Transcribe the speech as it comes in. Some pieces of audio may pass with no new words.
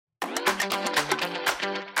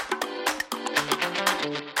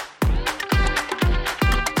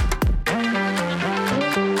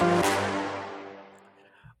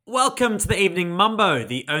Welcome to the Evening Mumbo,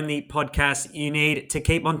 the only podcast you need to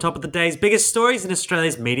keep on top of the day's biggest stories in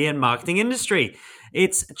Australia's media and marketing industry.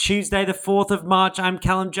 It's Tuesday, the 4th of March. I'm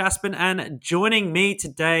Calum, Jaspan, and joining me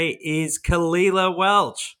today is Kalila,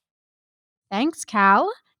 Welch. Thanks,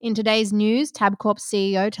 Cal. In today's news, Tabcorp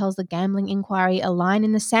CEO tells the gambling inquiry a line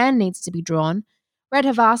in the sand needs to be drawn.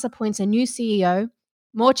 Havas appoints a new CEO.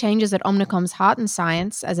 More changes at Omnicom's Heart and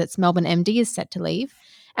Science as its Melbourne MD is set to leave.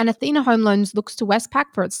 And Athena Home Loans looks to Westpac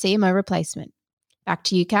for its CMO replacement. Back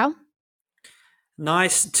to you, Cal. I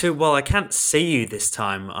can't see you this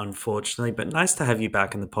time, unfortunately, but nice to have you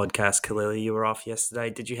back on the podcast, Kalila. You were off yesterday.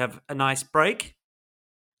 Did you have a nice break?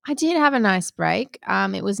 I did have a nice break.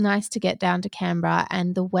 It was nice to get down to Canberra,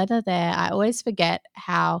 and the weather there, I always forget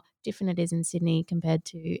how different it is in Sydney compared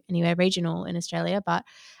to anywhere regional in Australia, but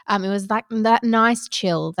it was like that nice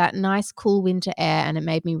chill, that nice cool winter air, and it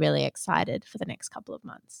made me really excited for the next couple of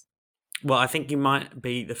months. Well, I think you might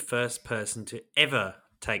be the first person to ever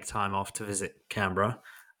take time off to visit Canberra.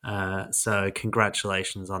 So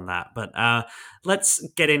congratulations on that. But let's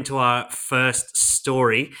get into our first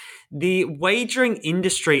story. The wagering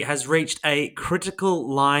industry has reached a critical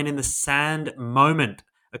line in the sand moment,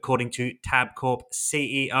 according to Tabcorp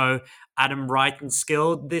CEO Adam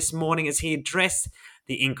Reitenskill this morning as he addressed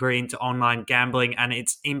the inquiry into online gambling and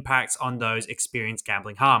its impacts on those experiencing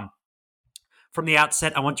gambling harm. From the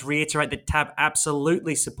outset, I want to reiterate that TAB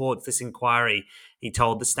absolutely supports this inquiry, he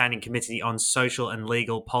told the Standing Committee on Social and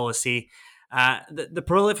Legal Policy. The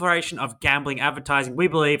proliferation of gambling advertising, we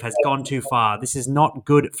believe, has gone too far. This is not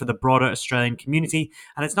good for the broader Australian community,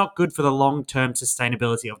 and it's not good for the long-term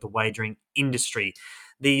sustainability of the wagering industry.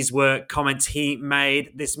 These were comments he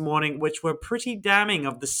made this morning, which were pretty damning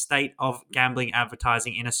of the state of gambling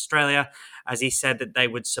advertising in Australia, as he said that they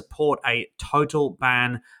would support a total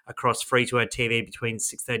ban across free-to-air TV between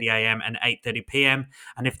 6:30am and 8:30pm,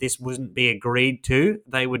 and if this wouldn't be agreed to,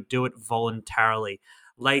 they would do it voluntarily.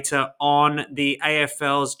 Later on, the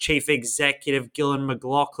AFL's chief executive, Gillon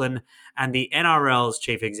McLachlan, and the NRL's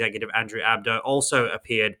chief executive, Andrew Abdo, also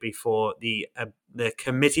appeared before the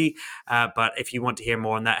committee. But if you want to hear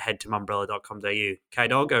more on that, head to mumbrella.com.au.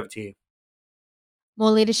 K-Dog, over to you.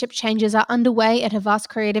 More leadership changes are underway at Havas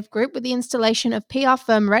Creative Group with the installation of PR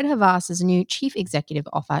firm Red Havas as new Chief Executive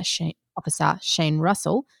Officer Shane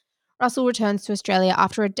Russell. Russell returns to Australia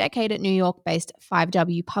after a decade at New York-based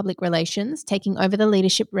 5W Public Relations, taking over the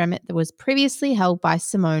leadership remit that was previously held by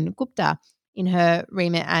Simone Gupta in her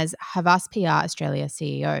remit as Havas PR Australia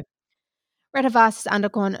CEO. Red Havas has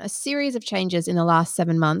undergone a series of changes in the last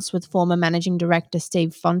 7 months, with former Managing Director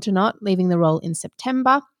Steve Fontenot leaving the role in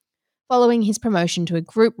September, following his promotion to a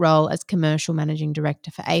group role as Commercial Managing Director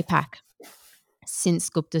for APAC. Since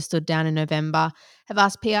Gupta stood down in November,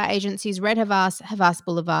 Havas PR agencies Red Havas, Havas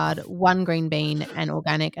Boulevard, One Green Bean and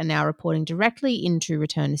Organic are now reporting directly into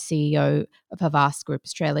returned CEO of Havas Group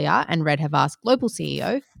Australia and Red Havas Global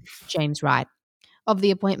CEO, James Wright. Of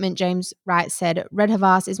the appointment, James Wright said, Red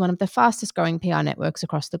Havas is one of the fastest growing PR networks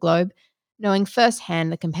across the globe. Knowing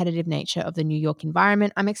firsthand the competitive nature of the New York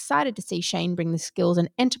environment, I'm excited to see Shane bring the skills and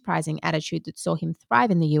enterprising attitude that saw him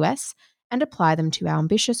thrive in the US and apply them to our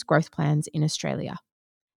ambitious growth plans in Australia.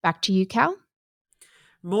 Back to you, Cal.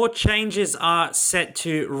 More changes are set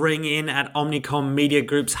to ring in at Omnicom Media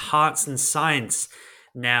Group's Hearts and Science.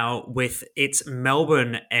 Now, with its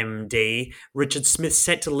Melbourne MD, Richard Smith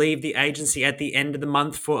set to leave the agency at the end of the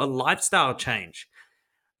month for a lifestyle change.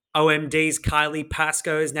 OMD's Kylie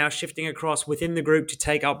Pascoe is now shifting across within the group to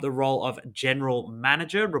take up the role of General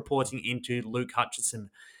Manager, reporting into Luke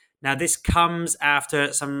Hutchinson. Now, this comes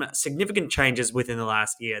after some significant changes within the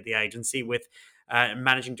last year at the agency, with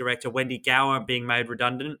Managing Director Wendy Gower being made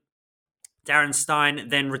redundant. Darren Stein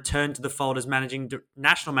then returned to the fold as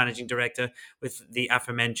National Managing Director, with the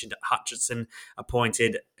aforementioned Hutchinson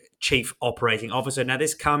appointed Chief Operating Officer. Now,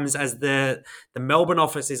 this comes as the Melbourne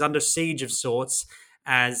office is under siege of sorts,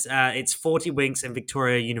 as its 40 Winks and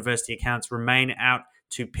Victoria University accounts remain out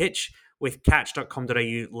to pitch, with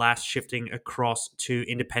catch.com.au last shifting across to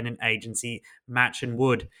independent agency Match and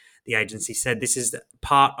Wood. The agency said this is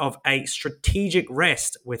part of a strategic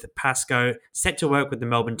rest, with Pascoe set to work with the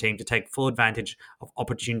Melbourne team to take full advantage of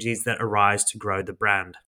opportunities that arise to grow the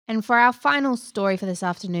brand. And for our final story for this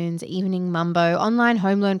afternoon's Evening Mumbo, online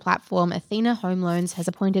home loan platform Athena Home Loans has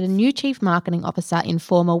appointed a new Chief Marketing Officer in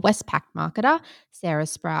former Westpac marketer Sarah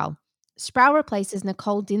Sproul. Sproul replaces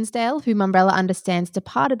Nicole Dinsdale, whom Umbrella understands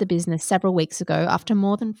departed the business several weeks ago after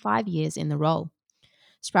more than 5 years in the role.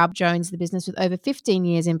 Sprout joins the business with over 15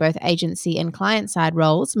 years in both agency and client-side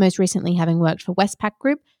roles, most recently having worked for Westpac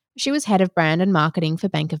Group. She was head of brand and marketing for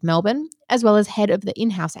Bank of Melbourne, as well as head of the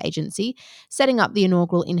in-house agency, setting up the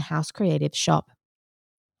inaugural in-house creative shop.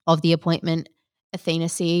 Of the appointment, Athena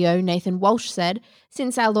CEO Nathan Welch said,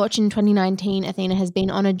 "Since our launch in 2019, Athena has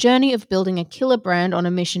been on a journey of building a killer brand on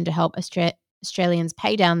a mission to help Australians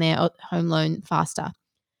pay down their home loan faster.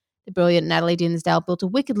 The brilliant Natalie Dinsdale built a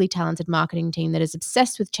wickedly talented marketing team that is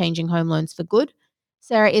obsessed with changing home loans for good.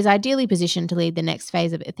 Sarah is ideally positioned to lead the next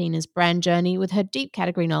phase of Athena's brand journey with her deep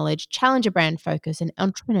category knowledge, challenger brand focus, and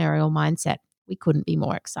entrepreneurial mindset. We couldn't be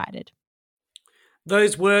more excited."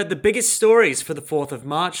 Those were the biggest stories for the 4th of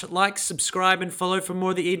March. Like, subscribe, and follow for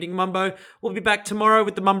more of the Evening Mumbo. We'll be back tomorrow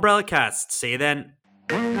with the Mumbrella Cast. See you then.